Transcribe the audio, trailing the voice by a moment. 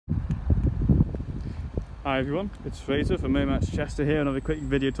Hi everyone, it's Fraser from Momatch Chester here, another quick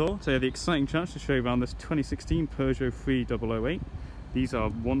video tour. Today I have the exciting chance to show you around this 2016 Peugeot 3008. These are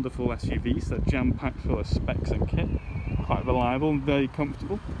wonderful SUVs, they're jam-packed full of specs and kit. Quite reliable and very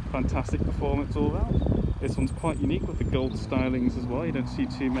comfortable, fantastic performance all around. This one's quite unique with the gold stylings as well, you don't see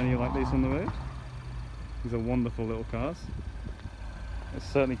too many like these on the road. These are wonderful little cars. It's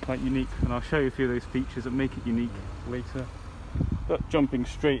certainly quite unique, and I'll show you a few of those features that make it unique later. But jumping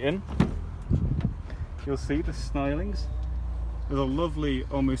straight in, you'll see the stylings. There's a lovely,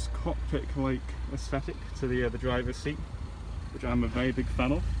 almost cockpit-like aesthetic to the driver's seat, which I'm a very big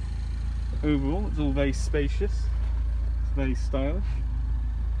fan of. Overall, it's all very spacious, it's very stylish.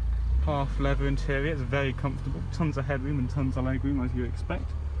 Half leather interior, it's very comfortable. Tons of headroom and tons of legroom as you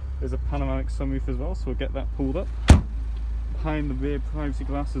expect. There's a panoramic sunroof as well, so we'll get that pulled up. Behind the rear privacy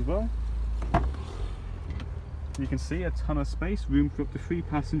glass as well. You can see a ton of space, room for up to 3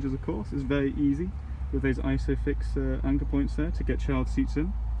 passengers of course. It's very easy with those ISOFIX anchor points there to get child seats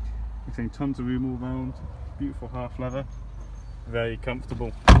in. You're seeing tons of room all round, beautiful half leather, very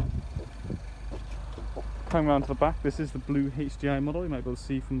comfortable. Coming around to the back, this is the blue HDI model, you might be able to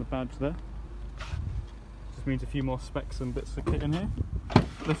see from the badge there. Just means a few more specs and bits for kit in here.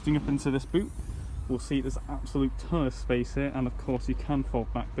 Lifting up into this boot, we'll see there's an absolute ton of space here, and of course you can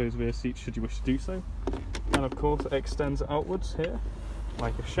fold back those rear seats should you wish to do so. And of course it extends outwards here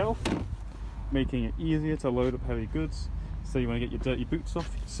like a shelf, making it easier to load up heavy goods. So you want to get your dirty boots off,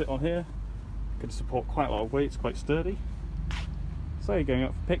 you can sit on here. It can support quite a lot of weight, it's quite sturdy. So you're going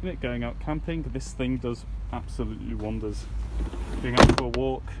out for a picnic, going out camping, this thing does absolutely wonders. Going out for a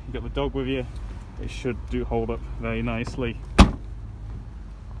walk, you got the dog with you, it should hold up very nicely.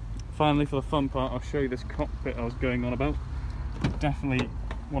 Finally, for the fun part, I'll show you this cockpit I was going on about. Definitely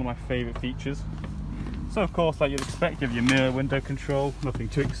one of my favourite features. So of course, like you'd expect, you have your mirror window control, nothing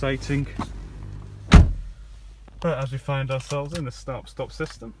too exciting. But as we find ourselves in the start-stop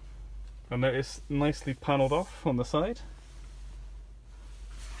system, you'll notice nicely panelled off on the side.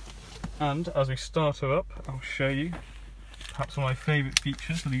 And as we start her up, I'll show you perhaps one of my favourite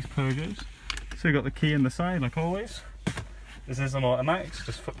features of these Peugeots. So we've got the key in the side like always. This is an automatic, so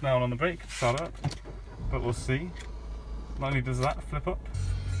just foot down on the brake to start up. But we'll see, not only does that flip up,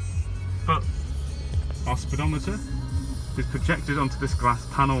 but our speedometer is projected onto this glass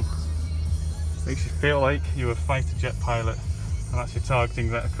panel. Makes you feel like you're a fighter jet pilot and that's your targeting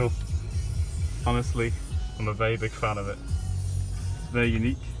reticle. Honestly, I'm a very big fan of it. It's very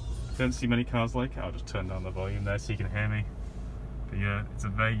unique. Don't see many cars like it. I'll just turn down the volume there so you can hear me. But yeah, it's a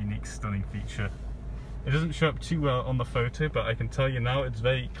very unique, stunning feature. It doesn't show up too well on the photo, but I can tell you now it's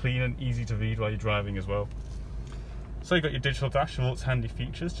very clean and easy to read while you're driving as well. So you've got your digital dash with all its handy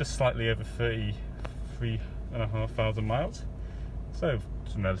features, just slightly over 33,500 miles. So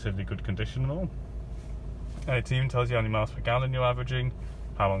it's in relatively good condition and all. It even tells you how many miles per gallon you're averaging,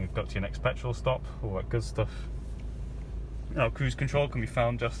 how long you've got to your next petrol stop, all that good stuff. Now cruise control can be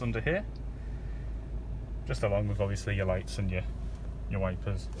found just under here, just along with obviously your lights and your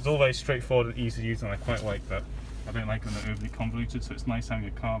wipers. It's all very straightforward and easy to use, and I quite like that. I don't like when they're overly convoluted, so it's nice having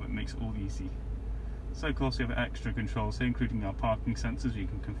a car that makes it all easy. So of course we have extra controls here, including our parking sensors you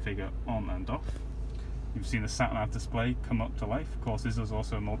can configure on and off. You've seen the sat-nav display come up to life. Of course this is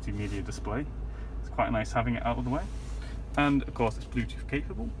also a multimedia display. It's quite nice having it out of the way. And of course it's Bluetooth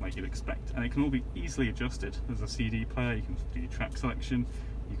capable, like you'd expect, and it can all be easily adjusted. There's a CD player, you can do your track selection,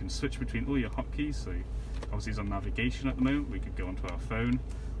 you can switch between all your hotkeys, so obviously it's on navigation at the moment, we could go onto our phone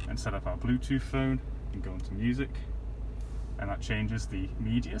and set up our Bluetooth phone, you can go into music, and that changes the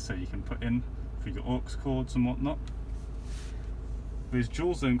media, so you can put in for your aux cords and whatnot. There's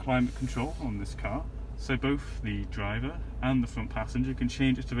dual zone climate control on this car, so both the driver and the front passenger can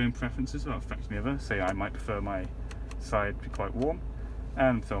change it to their own preferences without affecting the other. Say I might prefer my side to be quite warm,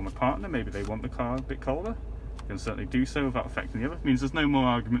 and so my partner, maybe they want the car a bit colder, you can certainly do so without affecting the other. It means there's no more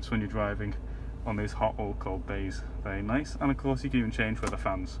arguments when you're driving on those hot or cold days. Very nice. And of course you can even change where the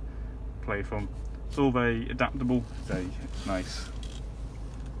fans play from. It's all very adaptable, very nice.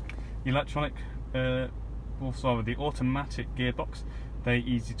 The electronic, the automatic gearbox, very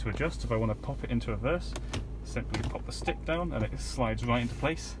easy to adjust. If I want to pop it into reverse, simply pop the stick down and it slides right into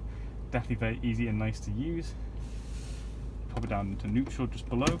place. Definitely very easy and nice to use. Pop it down into neutral just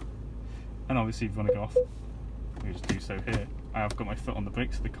below, and obviously if you want to go off, we just do so here. I have got my foot on the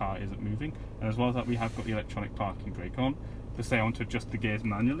brake so the car isn't moving, and as well as that we have got the electronic parking brake on. To say I want to adjust the gears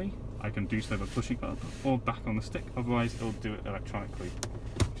manually, I can do so by pushing it up or back on the stick, otherwise it'll do it electronically,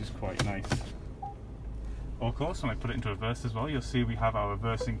 which is quite nice. Of course, when I put it into reverse as well, you'll see we have our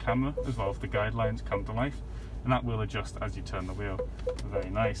reversing camera as well, if the guidelines come to life, and that will adjust as you turn the wheel. Very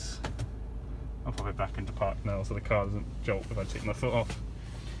nice. I'll pop it back into park now so the car doesn't jolt if I take my foot off.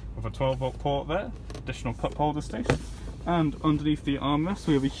 With a 12-volt port there, additional cup holder space, and underneath the armrest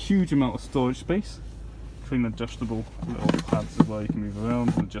we have a huge amount of storage space. Clean adjustable little pads as well, you can move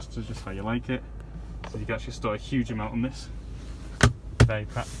around and adjust to just how you like it. So you can actually store a huge amount on this. Very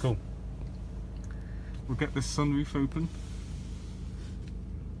practical. We'll get this sunroof open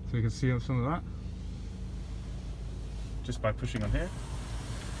so you can see some of that just by pushing on here.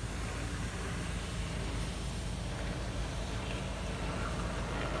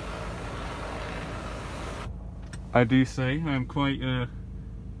 I do say I am quite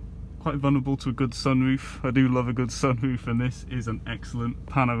vulnerable to a good sunroof. I do love a good sunroof, and this is an excellent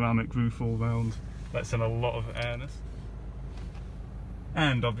panoramic roof all round. Lets in a lot of airness.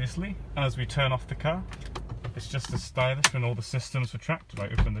 And obviously, as we turn off the car, it's just as stylish when all the systems retract.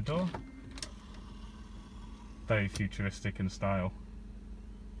 Right, open the door. Very futuristic in style.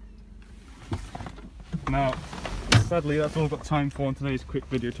 Now, sadly that's all I've got time for on today's quick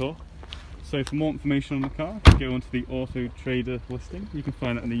video tour. So for more information on the car, go onto the Auto Trader listing. You can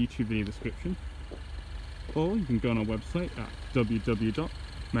find it in the YouTube video description. Or you can go on our website at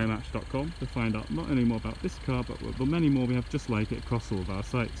www.mermatch.com to find out not only more about this car, but the many more we have just like it across all of our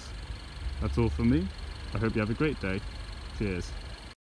sites. That's all from me. I hope you have a great day. Cheers.